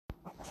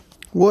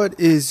What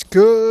is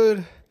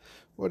good?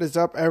 What is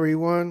up,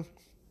 everyone?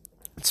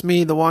 It's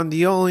me, the one,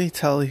 the only,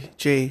 Telly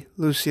J.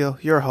 Lucio,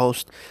 your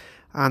host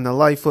on the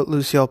Life with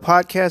Lucio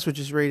podcast, which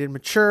is rated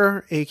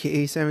mature,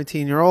 aka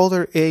 17 year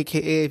older,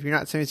 aka if you're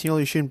not 17 year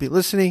old, you shouldn't be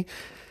listening,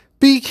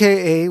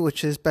 BKA,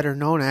 which is better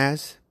known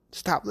as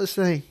stop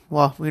listening.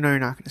 Well, we know you're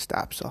not going to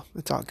stop, so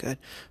it's all good.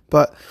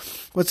 But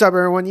what's up,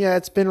 everyone? Yeah,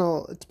 it's been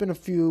a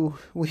few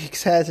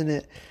weeks, hasn't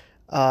it?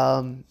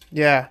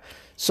 Yeah.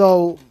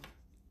 So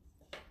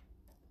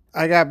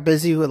I got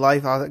busy with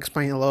life. I'll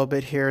explain a little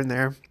bit here and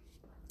there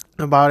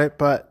about it,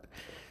 but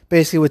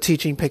basically with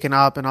teaching picking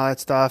up and all that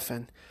stuff,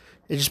 and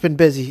it's just been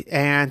busy.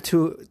 And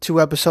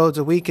two episodes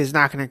a week is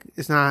not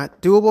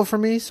doable for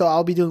me. So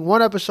I'll be doing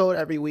one episode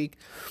every week.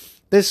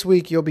 This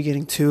week you'll be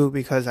getting two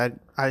because I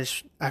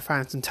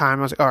find some time.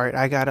 I was like, all right,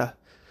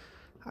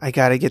 I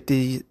gotta get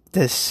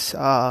this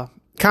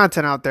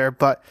content out there.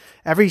 But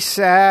every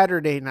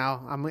Saturday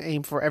now, I'm gonna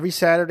aim for every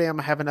Saturday. I'm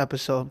gonna have an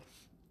episode.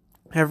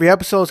 Every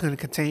episode is going to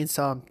contain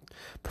some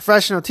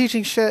professional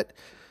teaching shit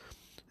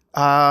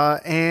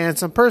and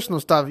some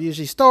personal stuff,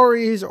 usually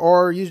stories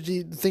or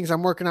usually the things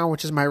I'm working on,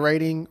 which is my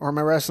writing or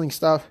my wrestling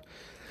stuff.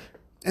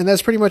 And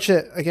that's pretty much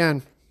it.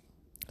 Again,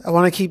 I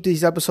want to keep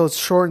these episodes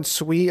short and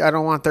sweet. I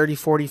don't want 30,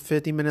 40,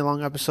 50-minute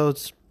long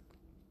episodes.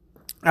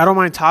 I don't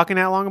mind talking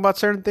that long about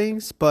certain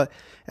things, but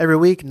every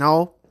week,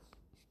 no.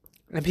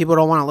 And people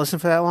don't want to listen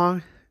for that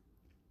long.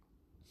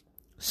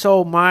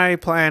 So my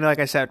plan, like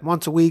I said,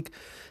 once a week,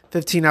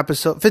 15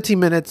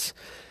 minutes.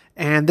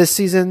 And this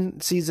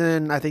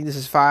season, I think this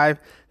is 5.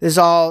 This is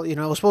all, it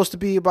was supposed to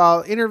be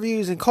about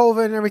interviews and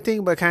COVID and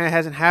everything, but it kind of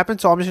hasn't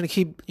happened. So I'm just going to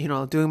keep,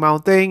 doing my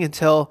own thing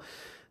until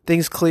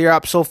things clear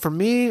up. So for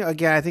me,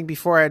 again, I think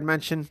before I had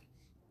mentioned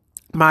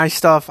my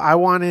stuff, I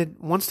wanted,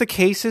 once the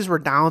cases were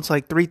down to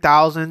like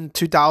 3,000,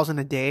 2,000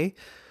 a day,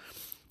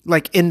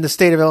 like in the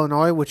state of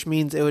Illinois, which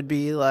means it would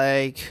be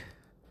like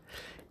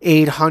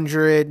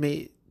 800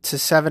 maybe to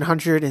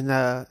 700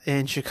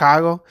 in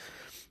Chicago.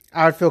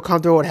 I would feel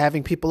comfortable with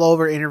having people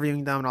over,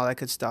 interviewing them, and all that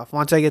good stuff.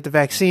 Once I get the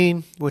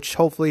vaccine, which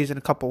hopefully is in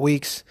a couple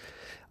weeks,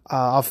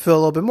 I'll feel a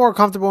little bit more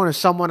comfortable. And if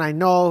someone I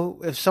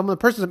know, if some of the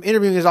persons I'm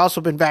interviewing has also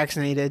been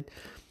vaccinated,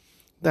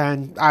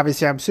 then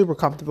obviously I'm super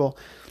comfortable.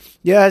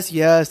 Yes,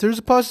 there's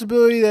a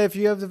possibility that if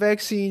you have the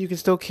vaccine, you can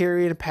still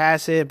carry it and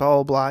pass it,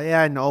 blah, blah, blah.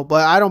 Yeah, I know,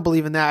 but I don't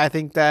believe in that. I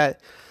think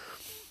that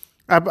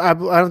I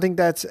don't think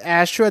that's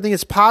as true. I think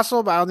it's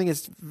possible, but I don't think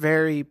it's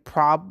very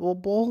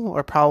probable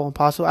or probable and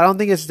possible. I don't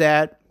think it's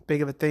that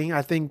big of a thing.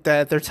 I think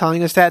that they're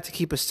telling us that to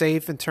keep us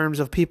safe in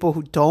terms of people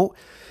who don't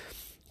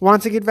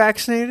want to get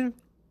vaccinated.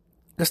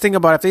 Just think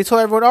about it. If they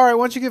told everyone, all right,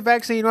 once you get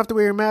vaccinated, you don't have to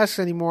wear your mask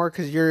anymore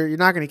because you're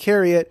not going to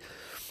carry it.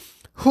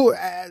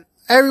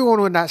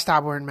 Everyone would not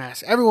stop wearing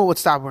masks. Everyone would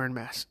stop wearing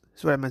masks.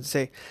 That's what I meant to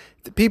say.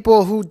 The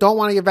people who don't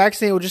want to get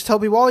vaccinated will just tell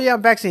people, oh yeah,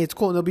 I'm vaccinated. It's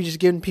cool. And they'll be just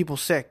getting people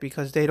sick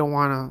because they don't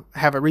want to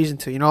have a reason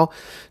to,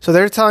 So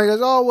they're telling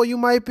us, oh, well, you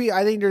might be.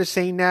 I think they're just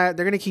saying that.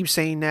 They're going to keep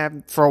saying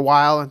that for a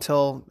while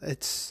until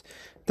it's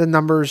the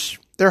numbers.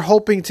 They're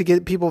hoping to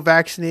get people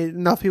vaccinated,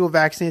 enough people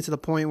vaccinated to the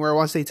point where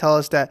once they tell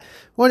us that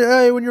when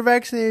you're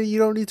vaccinated, you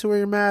don't need to wear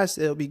your mask,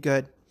 it'll be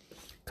good.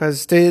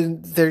 Because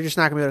they're just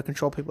not going to be able to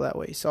control people that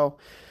way. So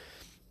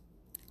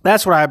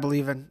that's what I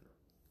believe in.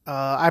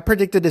 I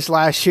predicted this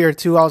last year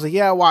too. I was like,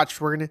 yeah, watch,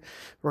 we're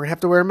gonna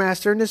have to wear a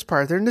mask during this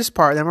part, then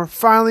we're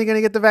finally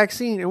gonna get the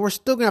vaccine, and we're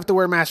still gonna have to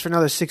wear masks for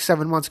another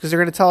 6-7 months because they're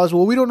gonna tell us,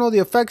 well, we don't know the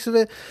effects of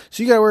it,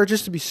 so you gotta wear it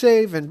just to be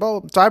safe and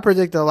blah. So I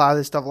predicted a lot of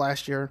this stuff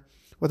last year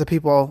with the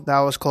people that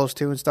I was close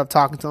to and stuff,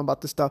 talking to them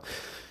about this stuff.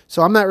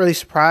 So I'm not really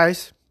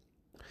surprised.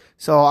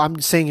 So I'm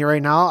just saying it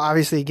right now,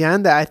 obviously,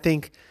 again, that I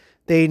think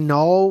they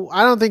know.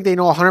 I don't think they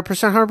know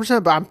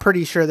 100%, but I'm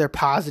pretty sure they're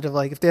positive.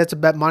 Like if they had to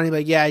bet money,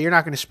 like, yeah, you're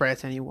not going to spread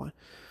it to anyone.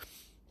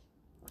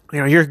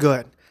 You're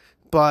good.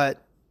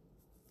 But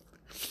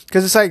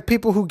because it's like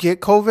people who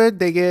get COVID,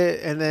 they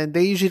get, and then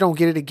they usually don't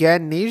get it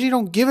again. And they usually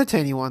don't give it to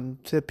anyone,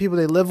 to people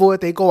they live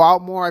with. They go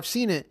out more. I've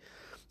seen it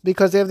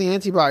because they have the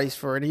antibodies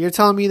for it. And you're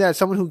telling me that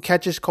someone who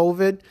catches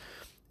COVID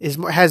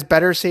has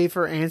better,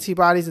 safer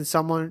antibodies than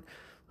someone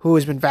who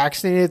has been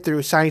vaccinated through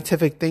a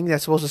scientific thing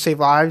that's supposed to save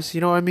lives.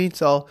 You know what I mean?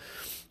 So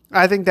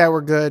I think that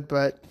we're good,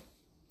 but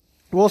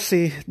we'll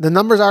see. The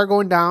numbers are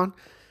going down.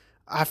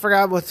 I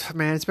forgot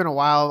it's been a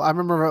while. I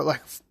remember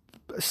like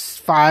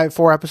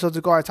 4 episodes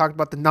ago, I talked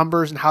about the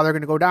numbers and how they're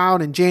going to go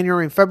down in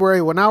January and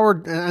February. Well, now we're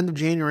at the end of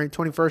January,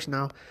 21st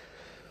now.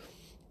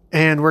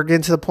 And we're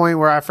getting to the point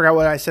where I forgot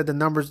what I said, the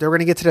numbers. They're going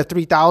to get to the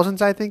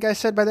 3,000s, I think I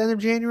said, by the end of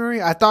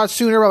January. I thought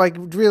sooner, but like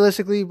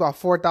realistically about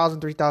 4,000,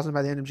 3,000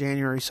 by the end of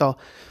January. So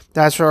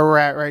that's where we're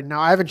at right now.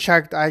 I haven't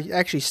checked. I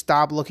actually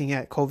stopped looking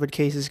at COVID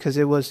cases because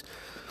it was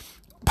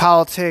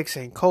politics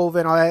and COVID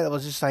and all that. It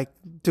was just like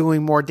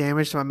doing more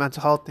damage to my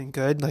mental health than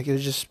good. Like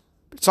it's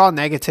all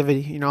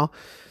negativity,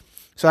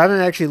 So I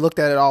haven't actually looked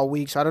at it all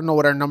week. So I don't know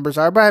what our numbers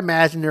are, but I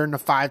imagine they're in the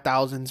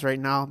 5,000s right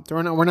now.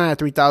 We're not at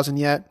 3,000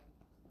 yet.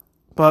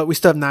 But we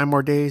still have 9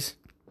 more days.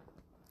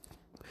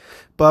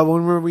 But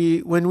when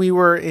we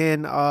were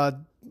in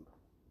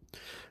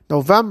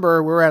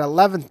November, we were at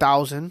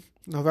 11,000.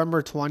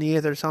 November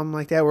 20th or something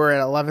like that. We're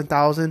at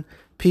 11,000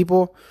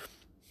 people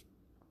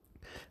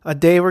a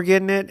day we're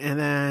getting it, and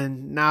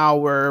then now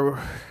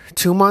we're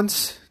 2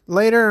 months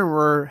later,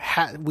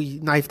 and we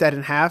knifed that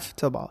in half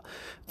to about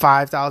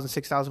 5,000,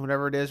 6,000,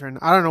 whatever it is. Right now.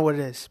 I don't know what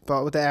it is,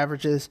 but what the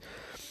average is.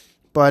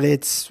 But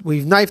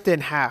we've knifed it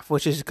in half,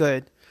 which is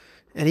good.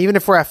 And even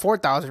if we're at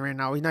 4,000 right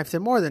now, we knifed it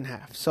more than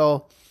half.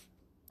 So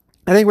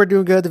I think we're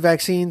doing good. The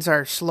vaccines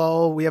are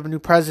slow. We have a new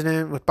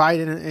president with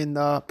Biden in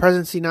the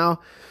presidency now.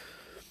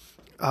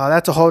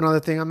 That's a whole other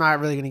thing. I'm not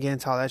really going to get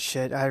into all that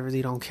shit. I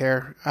really don't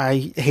care.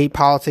 I hate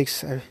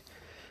politics. I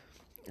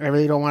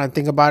really don't want to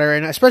think about it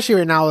right now, especially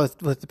right now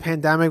with the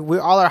pandemic.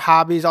 All our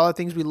hobbies, all the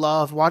things we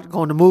love,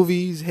 going to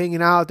movies,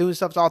 hanging out, doing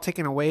stuff, is all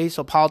taken away.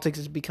 So politics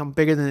has become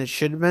bigger than it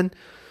should have been.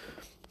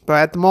 But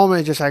at the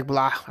moment, it's just like,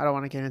 blah, I don't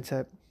want to get into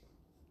it.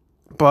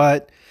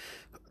 But,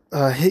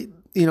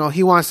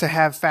 he wants to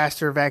have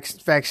faster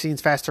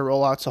vaccines, faster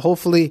rollouts. So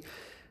hopefully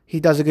he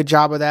does a good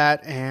job of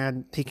that,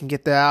 and he can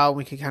get that out.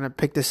 We can kind of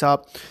pick this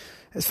up.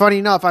 It's funny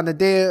enough, on the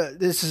day,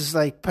 this is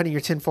like putting your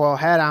tinfoil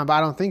hat on, but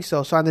I don't think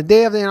so. So on the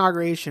day of the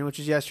inauguration, which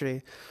is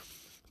yesterday,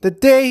 the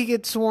day he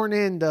gets sworn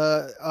in,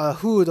 the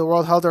WHO, the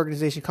World Health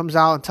Organization, comes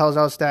out and tells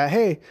us that,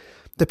 hey,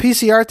 the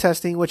PCR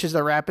testing, which is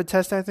the rapid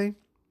test, I think,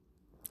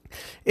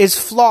 is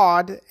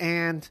flawed,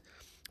 and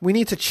we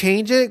need to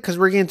change it because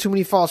we're getting too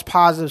many false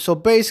positives. So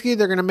basically,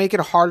 they're going to make it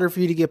harder for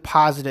you to get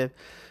positive.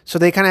 So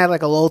they kind of had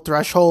like a low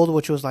threshold,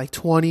 which was like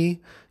 20.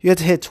 You had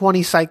to hit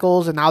 20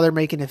 cycles, and now they're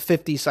making it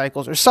 50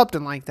 cycles or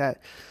something like that.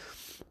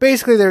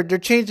 Basically, they're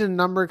changing the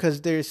number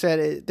because they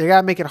said they got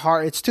to make it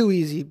hard. It's too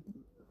easy.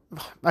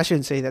 I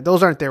shouldn't say that.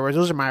 Those aren't their words.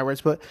 Those are my words.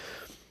 But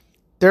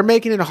they're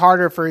making it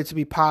harder for it to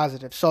be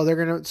positive.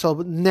 So so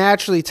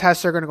naturally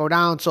tests are going to go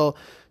down. So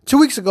 2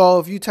 weeks ago,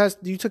 if you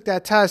took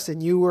that test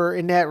and you were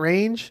in that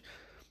range,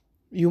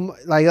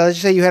 let's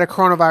say you had a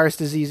coronavirus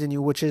disease in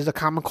you, which is a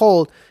common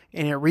cold,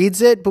 and it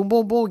reads it, boom,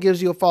 boom, boom,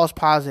 gives you a false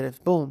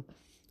positive, boom.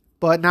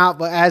 But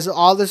as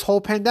all this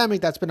whole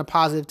pandemic, that's been a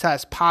positive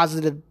test,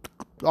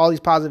 all these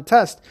positive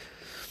tests.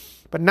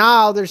 But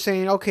now they're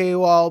saying, okay,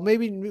 well,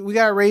 maybe we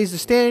got to raise the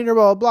standard,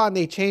 blah, blah, blah. And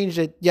they changed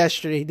it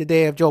yesterday, the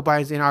day of Joe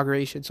Biden's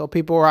inauguration. So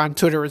people were on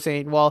Twitter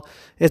saying, well,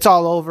 it's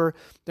all over.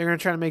 They're going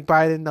to try to make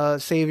Biden the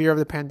savior of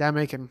the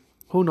pandemic. And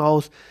who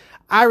knows?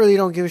 I really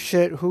don't give a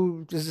shit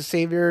who is the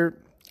savior.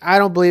 I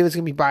don't believe it's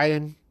going to be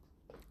Biden.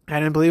 I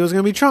didn't believe it was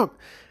going to be Trump.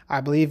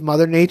 I believe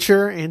Mother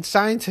Nature and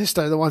scientists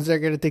are the ones that are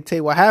going to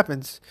dictate what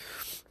happens.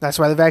 That's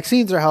why the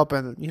vaccines are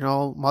helping.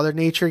 Mother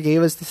Nature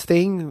gave us this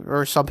thing,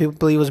 or some people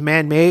believe it was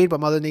man-made, but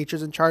Mother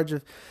Nature's in charge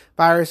of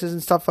viruses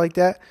and stuff like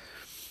that.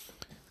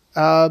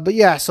 But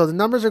yeah, so the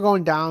numbers are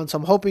going down. So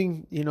I'm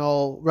hoping,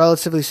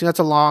 relatively soon. That's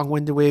a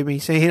long-winded way of me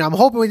saying I'm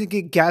hoping we can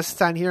get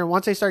guests on here. And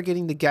once I start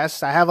getting the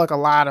guests, I have like a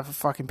lot of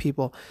fucking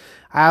people.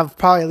 I have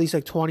probably at least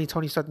like 20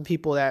 something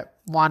people that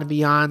want to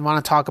be on,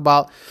 want to talk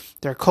about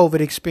their COVID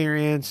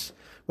experience,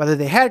 whether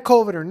they had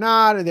COVID or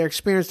not, or their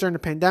experience during the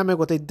pandemic,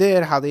 what they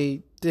did, how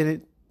they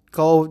didn't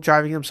go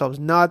driving themselves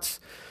nuts,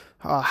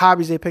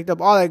 hobbies they picked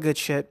up, all that good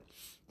shit.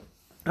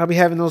 I'll be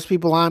having those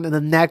people on in the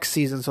next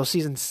season. So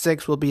season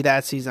 6 will be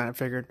that season, I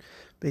figured,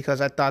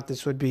 because I thought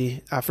this would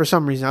be, for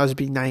some reason, I was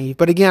being naive.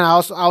 But again, I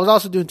was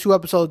also doing 2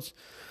 episodes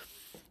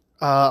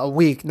a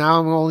week. Now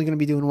I'm only going to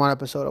be doing 1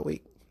 episode a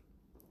week.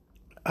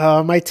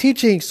 My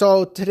teaching.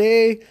 So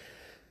today,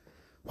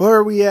 where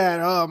are we at?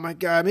 Oh my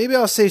God. Maybe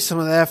I'll save some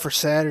of that for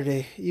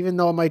Saturday, even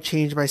though it might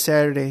change by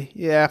Saturday.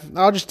 Yeah,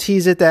 I'll just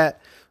tease it that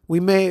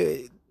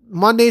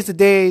Monday's the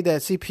day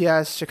that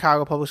CPS,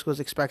 Chicago Public Schools,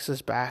 expects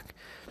us back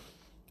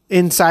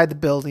inside the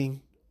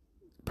building,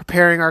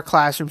 preparing our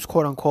classrooms,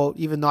 quote unquote,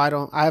 even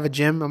though I have a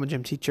gym. I'm a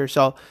gym teacher,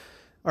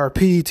 or a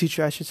PE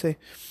teacher, I should say.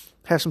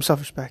 Have some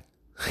self-respect.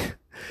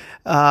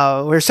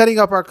 We're setting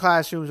up our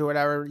classrooms or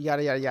whatever,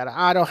 yada, yada, yada.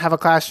 I don't have a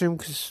classroom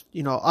because,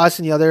 us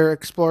and the other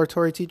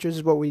exploratory teachers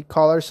is what we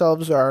call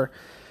ourselves. We're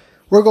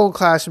going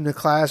classroom to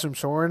classroom.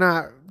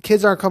 So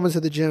kids aren't coming to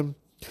the gym.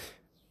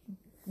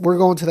 We're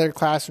going to their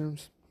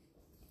classrooms.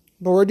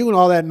 But we're doing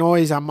all that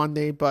noise on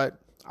Monday, but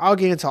I'll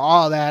get into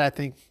all that, I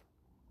think.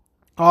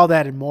 All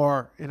that and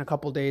more in a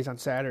couple days on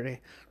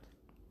Saturday.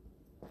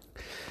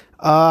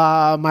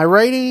 My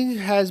writing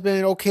has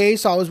been okay.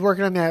 So I was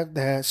working on that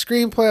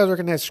screenplay. I was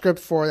working on that script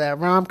for that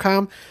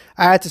rom-com.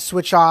 I had to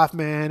switch off,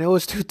 man. It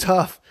was too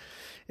tough.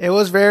 It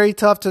was very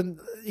tough to,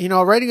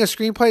 writing a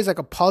screenplay is like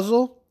a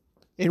puzzle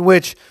in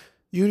which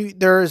you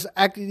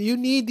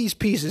need these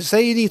pieces.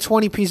 Say you need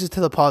 20 pieces to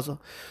the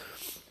puzzle.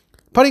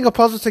 Putting a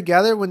puzzle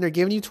together when they're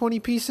giving you 20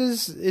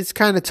 pieces, it's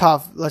kind of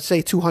tough. Let's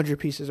say 200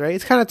 pieces, right?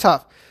 It's kind of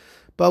tough.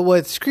 But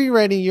with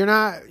screenwriting,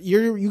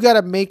 you got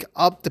to make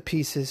up the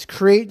pieces,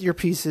 create your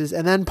pieces,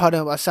 and then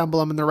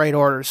assemble them in the right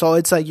order. So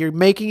it's like you're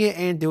making it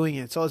and doing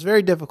it. So it's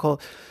very difficult.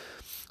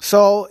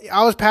 So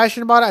I was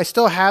passionate about it. I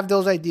still have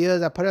those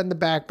ideas. I put it on the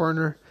back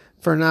burner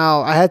for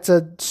now. I had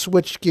to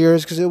switch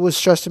gears because it was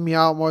stressing me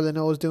out more than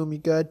it was doing me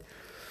good.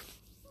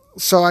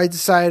 So I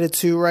decided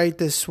to write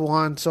this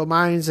one. So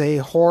mine's a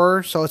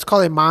horror. So it's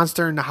called A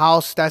Monster in the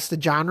House. That's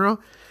the genre.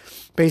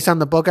 based on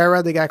the book I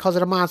read, the guy calls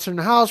it a monster in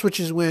the house,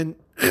 which is when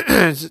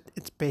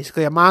it's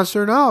basically a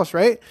monster in the house,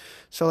 right?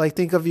 So like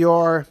think of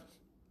your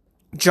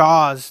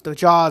Jaws, the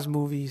Jaws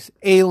movies,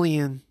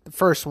 Alien, the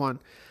first one.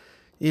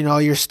 You know,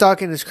 you're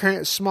stuck in this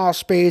small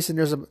space and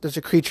there's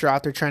a creature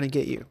out there trying to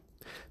get you.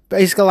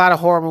 Basically a lot of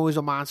horror movies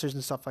with monsters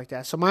and stuff like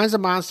that. So mine's a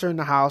monster in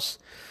the house.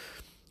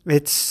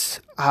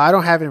 I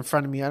don't have it in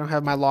front of me. I don't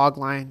have my log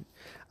line.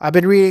 I've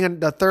been reading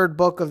the third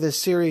book of this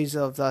series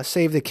of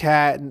Save the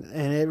Cat,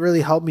 and it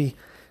really helped me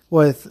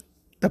with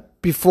the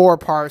before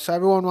part. So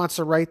everyone wants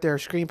to write their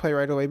screenplay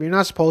right away, but you're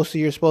not supposed to.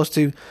 You're supposed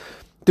to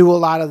do a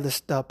lot of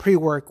the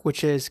pre-work,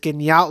 which is getting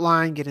the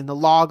outline, getting the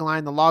log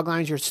line. The log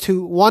lines, your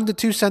 1 to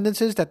 2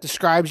 sentences that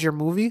describes your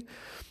movie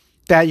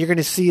that you're going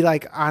to see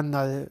like on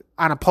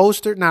a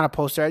poster, not a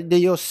poster.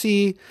 You'll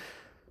see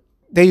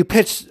that you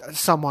pitch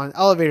someone,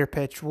 elevator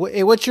pitch.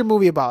 What's your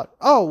movie about?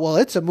 Oh, well,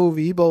 it's a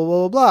movie, blah,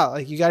 blah, blah, blah.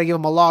 Like you got to give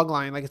them a log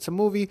line. Like it's a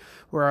movie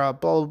or a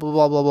blah, blah,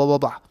 blah, blah, blah, blah,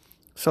 blah.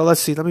 So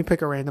let's see. Let me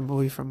pick a random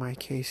movie from my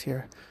case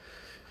here.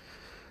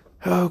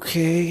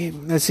 Okay.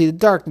 Let's see. The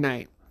Dark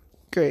Knight.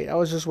 Great. I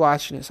was just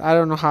watching this. I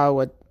don't know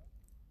how it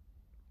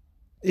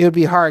would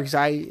be hard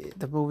because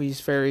the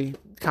movie's very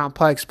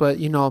complex, but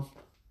you know,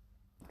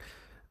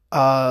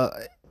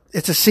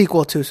 it's a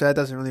sequel too, so that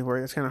doesn't really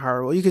work. It's kind of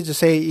hard. Well, you could just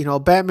say, you know,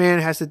 Batman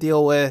has to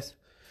deal with,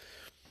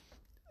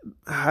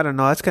 I don't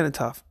know. That's kind of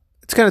tough.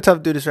 It's kind of tough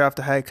to do this right off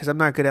the head because I'm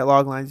not good at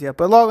log lines yet.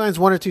 But log lines,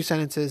 1 or 2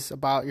 sentences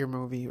about your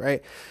movie,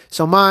 right?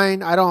 So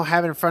mine, I don't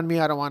have it in front of me.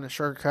 I don't want to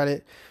shortcut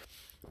it.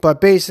 But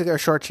basically, or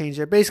shortchange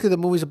it. Basically, the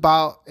movie's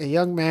about a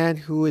young man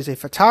who is a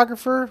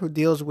photographer who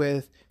deals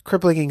with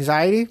crippling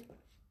anxiety.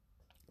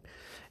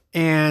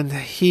 And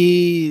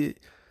he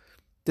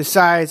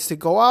decides to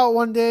go out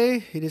one day.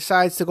 He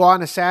decides to go out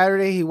on a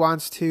Saturday. He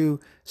wants to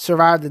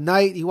survive the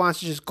night. He wants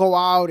to just go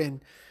out,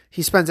 and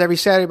he spends every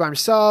Saturday by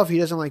himself. He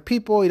doesn't like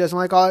people. He doesn't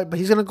like all that, but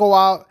he's going to go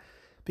out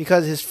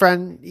because his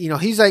friend, you know,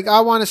 he's like, I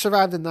want to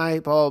survive the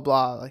night, blah,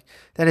 blah, blah. Like,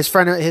 then his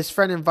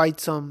friend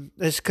invites him,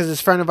 because his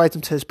friend invites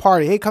him to his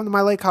party. Hey, come to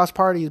my lake house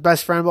party. His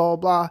best friend, blah,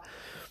 blah, blah.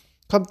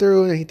 Come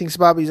through, and he thinks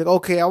about it. He's like,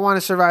 okay, I want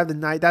to survive the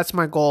night. That's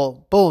my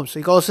goal. Boom. So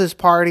he goes to his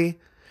party.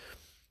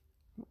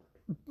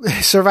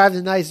 Survive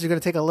the night is going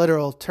to take a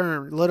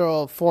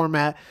literal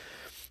format.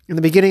 In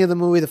the beginning of the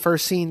movie, the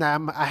first scene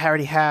that I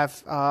already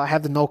have, I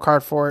have the note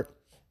card for it.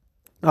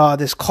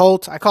 This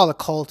cult, I call it a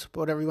cult, but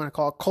whatever you want to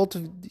call it,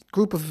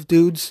 group of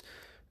dudettes,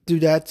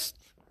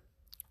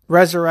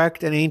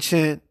 resurrect a,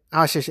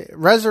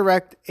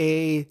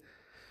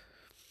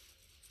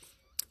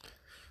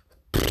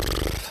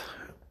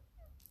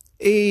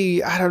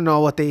 I don't know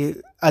what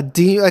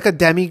like a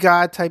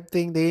demigod type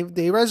thing.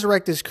 They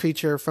resurrect this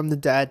creature from the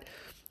dead,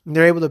 and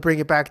they're able to bring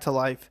it back to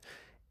life.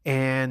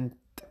 And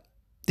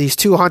these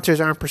 2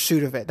 hunters are in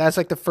pursuit of it. That's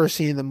like the first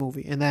scene of the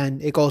movie. And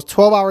then it goes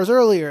 12 hours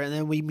earlier, and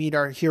then we meet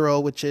our hero,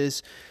 which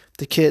is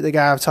the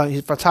guy I was telling you,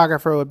 he's a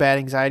photographer with bad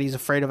anxiety. He's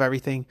afraid of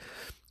everything.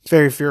 He's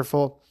very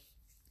fearful.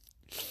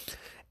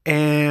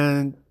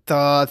 And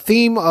the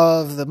theme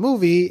of the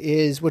movie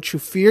is what you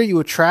fear,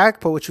 you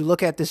attract, but what you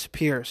look at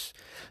disappears.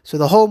 So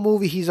the whole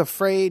movie, he's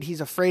afraid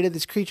of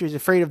this creature. He's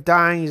afraid of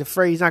dying.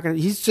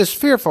 He's just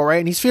fearful, right?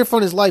 And he's fearful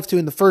in his life too.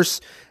 In the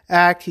first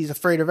act, he's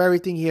afraid of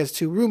everything. He has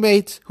 2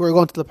 roommates who are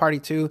going to the party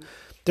too.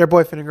 Their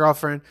boyfriend and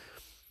girlfriend.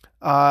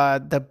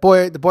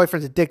 The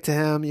boyfriend's a dick to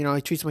him. You know,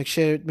 he treats him like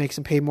shit, makes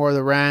him pay more of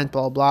the rent,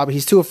 blah, blah, but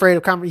he's too afraid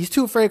of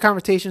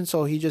confrontation.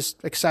 So he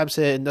just accepts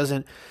it and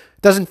doesn't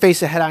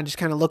face it head on, just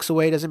kind of looks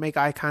away, doesn't make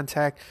eye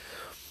contact.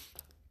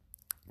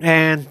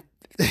 And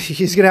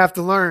he's going to have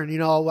to learn, he's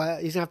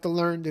going to have to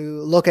learn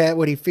to look at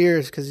what he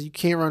fears, because you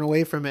can't run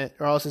away from it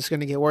or else it's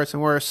going to get worse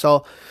and worse.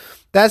 So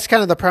that's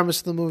kind of the premise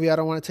of the movie. I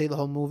don't want to tell you the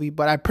whole movie,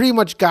 but I pretty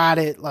much got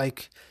it.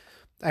 Like,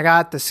 I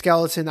got the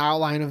skeleton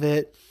outline of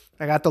it.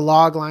 I got the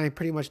log line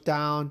pretty much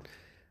down.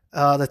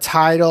 The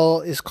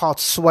title is called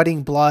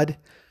Sweating Blood.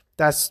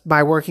 That's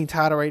my working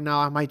title right now.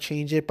 I might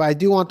change it, but I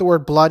do want the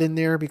word blood in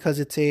there because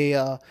it's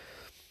going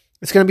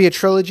to be a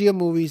trilogy of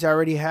movies. I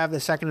already have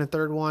the second and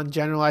third one,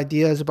 general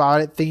ideas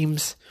about it,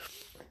 themes.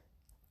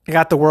 I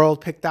got the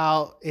world picked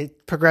out.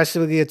 It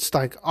progressively, it's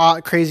like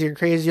crazier and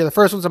crazier. The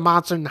first one's a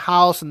monster in the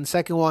house, and the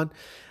second one,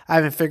 I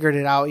haven't figured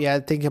it out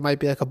yet. I think it might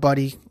be like a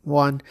buddy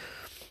one.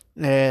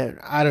 And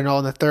I don't know.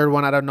 And the third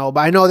one, I don't know.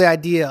 But I know the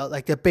idea,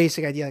 like the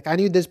basic idea. Like I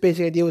knew this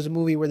basic idea was a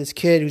movie where this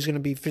kid who's going to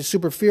be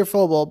super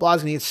fearful, blah, blah,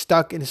 is going to get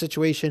stuck in a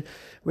situation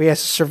where he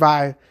has to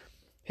survive.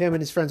 Him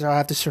and his friends all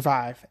have to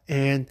survive.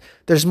 And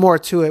there's more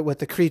to it with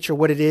the creature,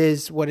 what it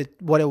is, what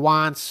it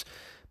wants.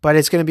 But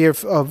it's going to be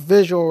a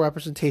visual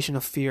representation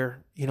of fear.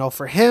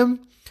 For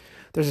him,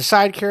 there's a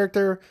side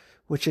character,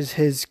 which is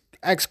his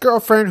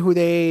ex-girlfriend, who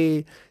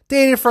they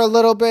dated for a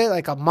little bit,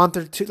 like a month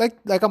or two, like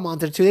a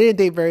month or two. They didn't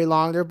date very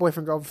long. They're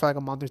boyfriend girlfriend for like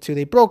a month or two.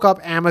 They broke up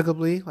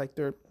amicably, like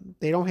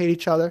they don't hate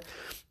each other.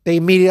 They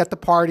meet at the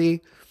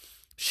party.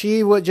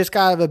 She just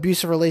got out of an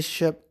abusive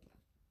relationship,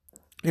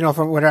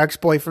 from with her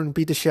ex-boyfriend,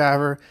 beat the shit out of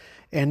her.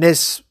 And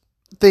this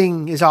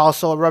thing is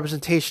also a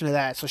representation of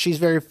that. So she's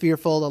very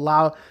fearful.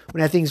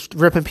 When that thing's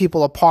ripping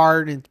people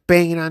apart and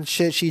banging on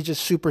shit, she's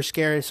just super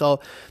scary.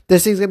 So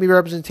this thing's gonna be a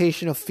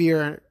representation of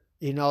fear,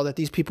 that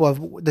these people have,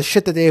 the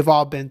shit that they've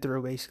all been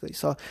through, basically.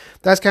 So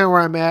that's kind of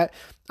where I'm at.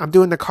 I'm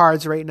doing the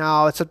cards right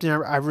now. It's something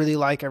I really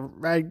like.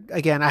 I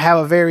have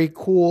a very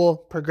cool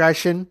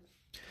progression.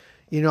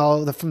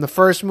 From the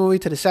first movie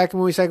to the second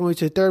movie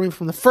to the third movie,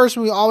 from the first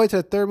movie all the way to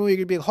the third movie, you're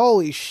gonna be like,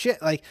 holy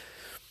shit, like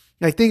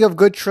think of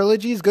good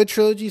trilogies. Good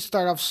trilogies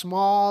start off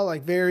small,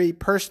 like very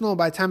personal.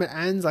 By the time it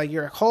ends, like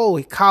you're like,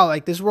 holy cow,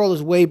 like this world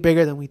is way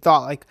bigger than we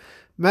thought. Like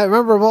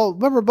remember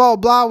blah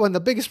blah when the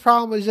biggest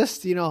problem was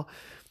just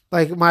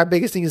like my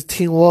biggest thing is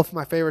Teen Wolf,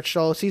 my favorite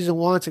show, season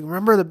 1. It's like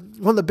remember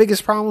one of the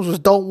biggest problems was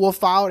don't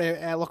wolf out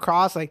at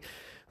lacrosse. Like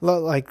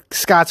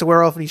Scott's a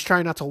werewolf and he's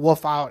trying not to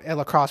wolf out at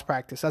lacrosse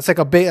practice. That's like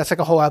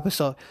a whole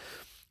episode.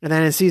 And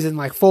then in season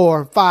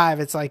 4 and 5,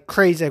 it's like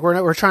crazy. Like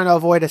we're trying to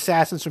avoid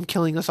assassins from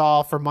killing us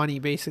all for money,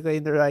 basically.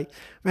 And they're like,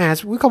 man,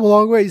 we come a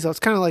long way. So it's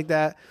kind of like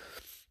that.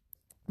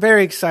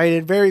 Very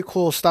excited, very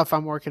cool stuff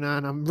I'm working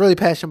on. I'm really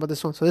passionate about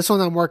this one. So this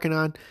one I'm working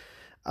on.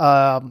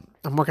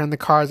 I'm working on the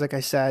cards, like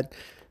I said.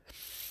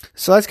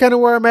 So that's kind of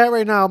where I'm at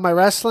right now. My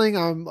wrestling,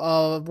 I'm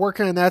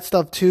working on that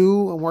stuff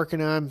too. I'm working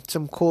on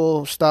some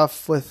cool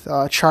stuff with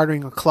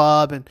chartering a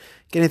club and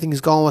getting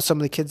things going with some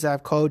of the kids that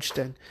I've coached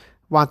and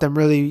want them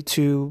really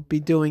to be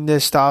doing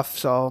this stuff.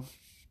 So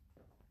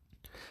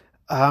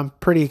I'm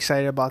pretty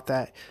excited about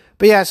that.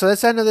 But yeah, so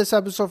that's the end of this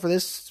episode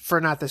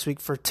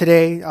for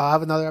today. I'll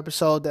have another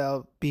episode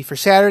that'll be for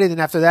Saturday. Then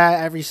after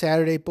that, every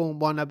Saturday, boom,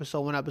 one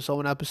episode. I'm going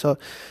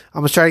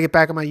to try to get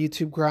back on my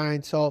YouTube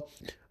grind. So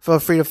feel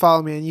free to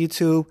follow me on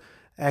YouTube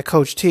at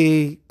Coach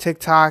T,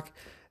 TikTok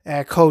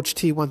at Coach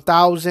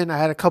T1000. I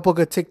had a couple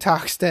good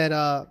TikToks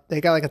that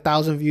they got like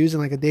 1,000 views in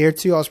like a day or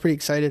two. I was pretty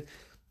excited.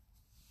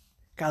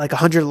 Got like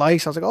 100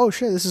 likes. I was like, oh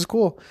shit, this is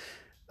cool.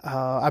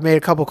 I made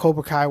a couple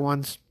Cobra Kai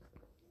ones.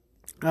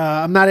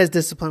 I'm not as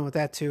disciplined with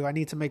that too. I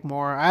need to make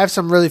more. I have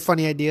some really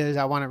funny ideas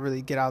I want to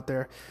really get out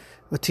there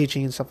with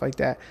teaching and stuff like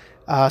that.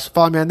 So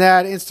follow me on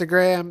that.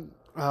 Instagram,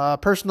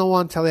 personal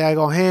one, Telly I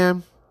Go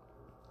Ham.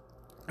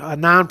 A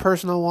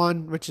non-personal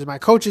one, which is my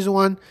coach's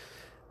one.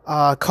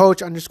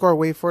 Coach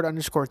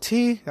 _Wayford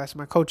 _T. That's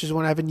my coach's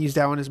one. I haven't used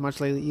that one as much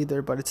lately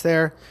either, but it's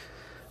there.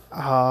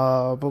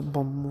 Boom,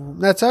 boom.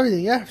 That's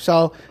everything. Yeah.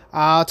 So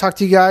I'll talk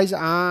to you guys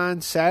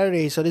on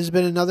Saturday. So this has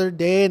been another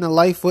day in the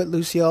Life with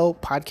Lucio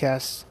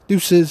podcast.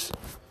 Deuces.